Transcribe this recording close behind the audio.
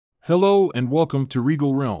Hello and welcome to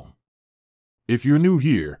Regal Realm. If you're new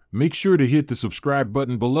here, make sure to hit the subscribe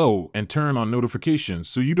button below and turn on notifications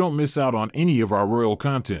so you don't miss out on any of our royal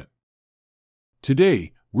content.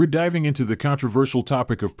 Today, we're diving into the controversial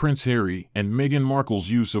topic of Prince Harry and Meghan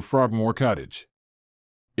Markle's use of Frogmore Cottage.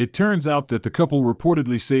 It turns out that the couple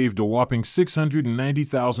reportedly saved a whopping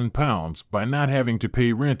 £690,000 by not having to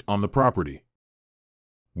pay rent on the property.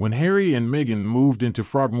 When Harry and Meghan moved into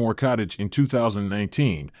Frogmore Cottage in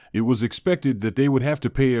 2019, it was expected that they would have to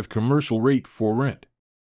pay a commercial rate for rent.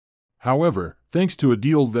 However, thanks to a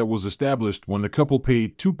deal that was established when the couple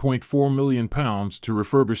paid £2.4 million to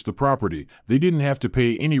refurbish the property, they didn't have to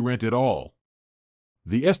pay any rent at all.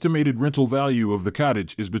 The estimated rental value of the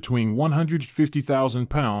cottage is between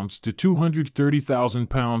 £150,000 to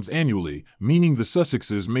 £230,000 annually, meaning the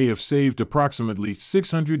Sussexes may have saved approximately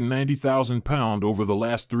 £690,000 over the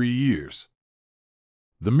last 3 years.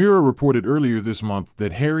 The Mirror reported earlier this month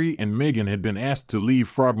that Harry and Meghan had been asked to leave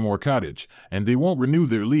Frogmore Cottage, and they won't renew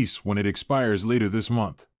their lease when it expires later this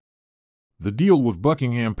month. The deal with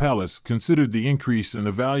Buckingham Palace considered the increase in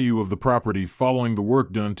the value of the property following the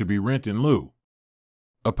work done to be rent in lieu.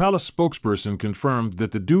 A palace spokesperson confirmed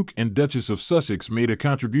that the Duke and Duchess of Sussex made a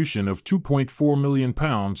contribution of £2.4 million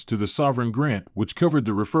to the sovereign grant, which covered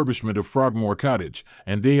the refurbishment of Frogmore Cottage,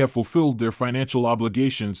 and they have fulfilled their financial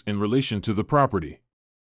obligations in relation to the property.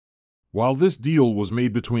 While this deal was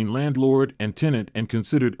made between landlord and tenant and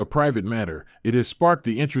considered a private matter, it has sparked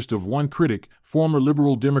the interest of one critic, former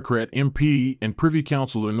Liberal Democrat MP and Privy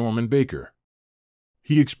Councillor Norman Baker.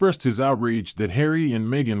 He expressed his outrage that Harry and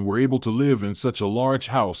Meghan were able to live in such a large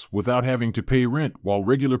house without having to pay rent while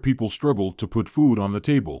regular people struggle to put food on the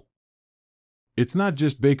table. It's not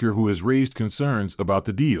just Baker who has raised concerns about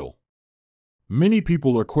the deal. Many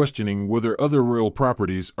people are questioning whether other royal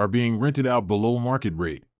properties are being rented out below market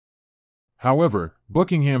rate. However,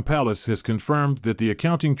 Buckingham Palace has confirmed that the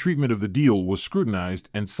accounting treatment of the deal was scrutinized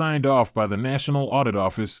and signed off by the National Audit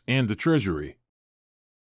Office and the Treasury.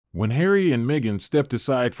 When Harry and Meghan stepped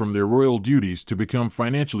aside from their royal duties to become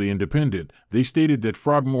financially independent, they stated that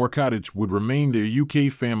Frogmore Cottage would remain their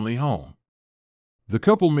UK family home. The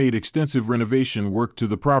couple made extensive renovation work to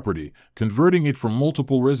the property, converting it from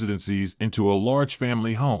multiple residencies into a large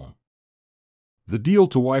family home. The deal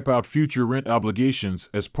to wipe out future rent obligations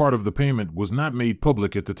as part of the payment was not made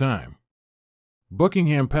public at the time.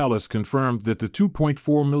 Buckingham Palace confirmed that the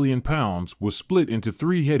 £2.4 million was split into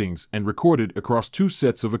 3 headings and recorded across 2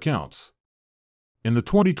 sets of accounts. In the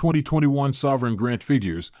 2020-21 sovereign grant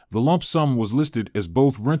figures, the lump sum was listed as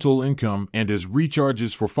both rental income and as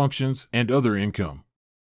recharges for functions and other income.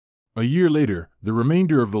 A year later, the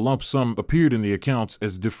remainder of the lump sum appeared in the accounts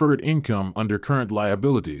as deferred income under current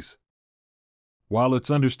liabilities. While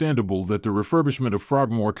it's understandable that the refurbishment of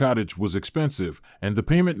Frogmore Cottage was expensive and the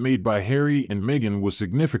payment made by Harry and Meghan was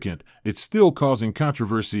significant, it's still causing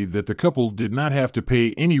controversy that the couple did not have to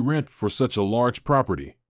pay any rent for such a large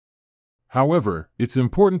property. However, it's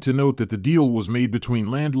important to note that the deal was made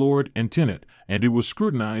between landlord and tenant, and it was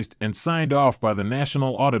scrutinized and signed off by the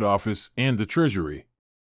National Audit Office and the Treasury.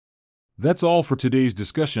 That's all for today's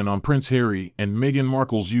discussion on Prince Harry and Meghan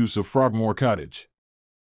Markle's use of Frogmore Cottage.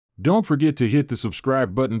 Don't forget to hit the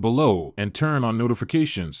subscribe button below and turn on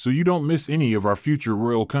notifications so you don't miss any of our future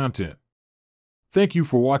royal content. Thank you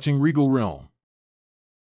for watching Regal Realm.